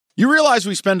You realize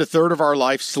we spend a third of our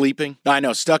life sleeping? I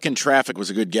know, stuck in traffic was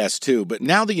a good guess too, but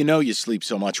now that you know you sleep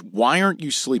so much, why aren't you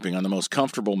sleeping on the most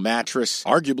comfortable mattress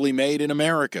arguably made in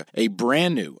America? A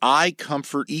brand new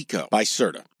iComfort Eco by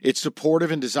Serta. It's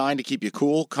supportive and designed to keep you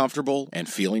cool, comfortable, and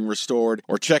feeling restored.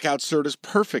 Or check out Serta's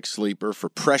Perfect Sleeper for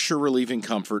pressure-relieving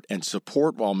comfort and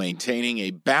support while maintaining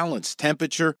a balanced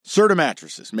temperature. Serta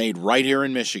mattresses made right here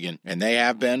in Michigan, and they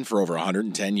have been for over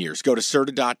 110 years. Go to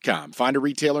Serta.com. Find a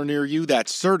retailer near you.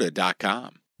 That's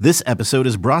Serta.com. This episode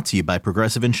is brought to you by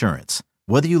Progressive Insurance.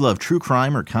 Whether you love true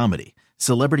crime or comedy,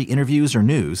 celebrity interviews or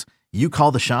news, you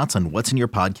call the shots on what's in your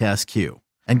podcast queue.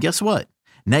 And guess what?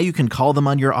 Now you can call them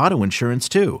on your auto insurance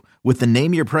too with the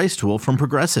Name Your Price tool from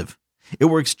Progressive. It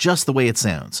works just the way it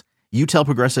sounds. You tell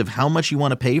Progressive how much you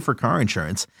want to pay for car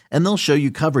insurance, and they'll show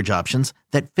you coverage options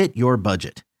that fit your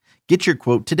budget. Get your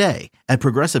quote today at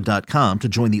Progressive.com to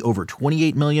join the over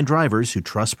 28 million drivers who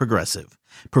trust Progressive.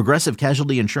 Progressive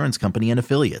Casualty Insurance Company and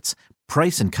Affiliates.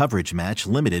 Price and coverage match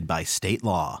limited by state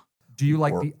law. Do you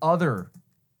like the other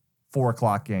 4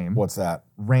 o'clock game? What's that?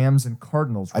 Rams and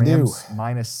Cardinals. Rams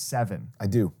 -7. I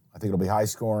do. I think it'll be high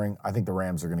scoring. I think the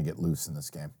Rams are going to get loose in this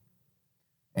game.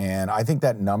 And I think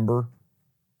that number,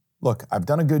 look, I've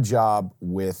done a good job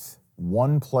with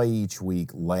one play each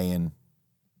week laying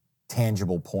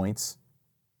tangible points.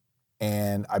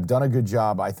 And I've done a good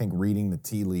job, I think, reading the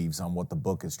tea leaves on what the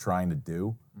book is trying to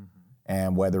do.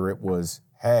 And whether it was,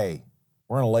 hey,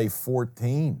 we're going to lay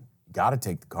 14. You got to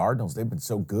take the Cardinals. They've been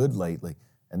so good lately.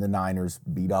 And the Niners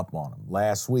beat up on them.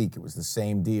 Last week, it was the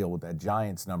same deal with that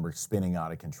Giants number spinning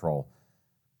out of control.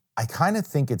 I kind of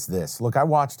think it's this. Look, I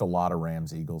watched a lot of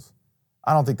Rams-Eagles.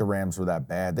 I don't think the Rams were that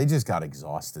bad. They just got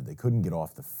exhausted. They couldn't get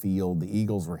off the field. The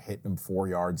Eagles were hitting them 4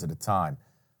 yards at a time.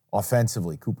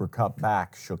 Offensively, Cooper Kupp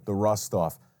back, shook the rust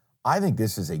off. I think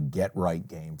this is a get-right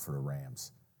game for the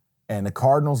Rams. And the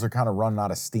Cardinals are kind of running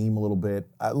out of steam a little bit.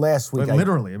 Last week,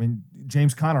 literally,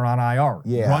 James Conner on IR,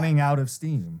 running out of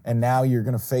steam. And now you're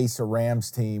going to face a Rams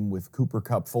team with Cooper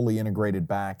Kupp fully integrated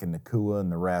back and Nakua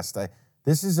and the rest. I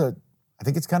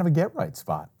think it's kind of a get-right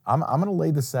spot. I'm going to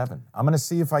lay the 7. I'm going to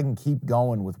see if I can keep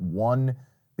going with one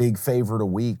big favorite a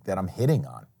week that I'm hitting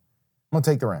on. I'm going to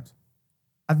take the Rams.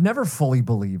 I've never fully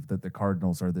believed that the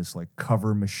Cardinals are this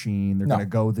cover machine. They're going to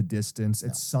go the distance.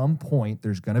 At some point,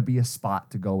 there's going to be a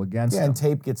spot to go against them. And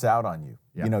tape gets out on you.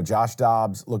 Yeah. You know, Josh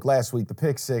Dobbs, look, last week, the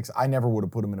pick 6, I never would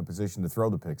have put him in a position to throw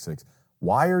the pick 6.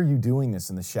 Why are you doing this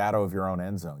in the shadow of your own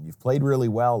end zone? You've played really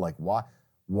well.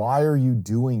 Why are you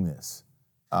doing this?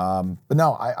 But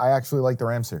no, I actually like the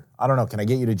Rams here. I don't know. Can I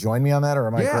get you to join me on that, or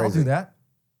am I crazy? Yeah, I'll do that.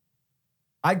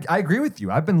 I agree with you.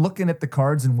 I've been looking at the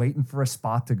Cards and waiting for a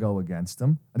spot to go against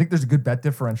them. I think there's a good bet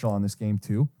differential on this game,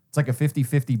 too. It's like a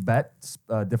 50-50 bet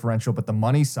differential, but the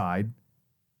money side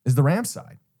is the Rams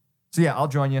side. So, yeah, I'll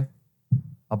join you.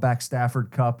 I'll back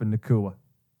Stafford, Kupp, and Nakua.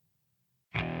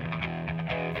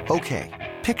 Okay,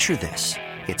 picture this.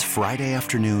 It's Friday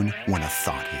afternoon when a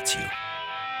thought hits you.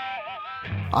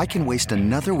 I can waste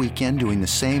another weekend doing the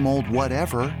same old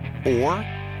whatever, or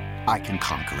I can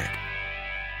conquer it.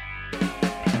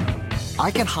 I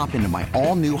can hop into my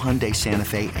all-new Hyundai Santa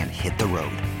Fe and hit the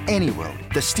road. Any road.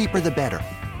 The steeper, the better.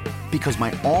 Because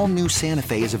my all-new Santa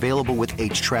Fe is available with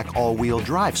H-Track all-wheel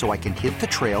drive, so I can hit the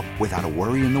trail without a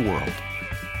worry in the world.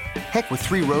 Heck, with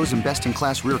 3 rows and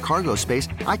best-in-class rear cargo space,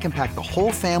 I can pack the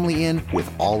whole family in with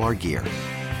all our gear.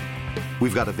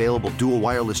 We've got available dual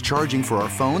wireless charging for our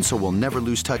phones, so we'll never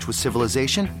lose touch with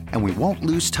civilization, and we won't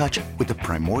lose touch with the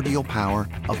primordial power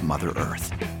of Mother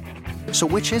Earth. So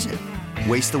which is it?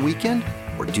 Waste the weekend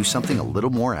or do something a little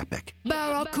more epic?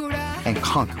 And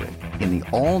conquer it in the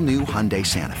all-new Hyundai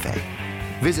Santa Fe.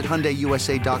 Visit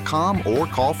HyundaiUSA.com or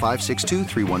call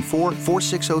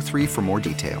 562-314-4603 for more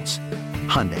details.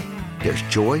 Hyundai, there's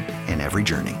joy in every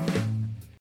journey.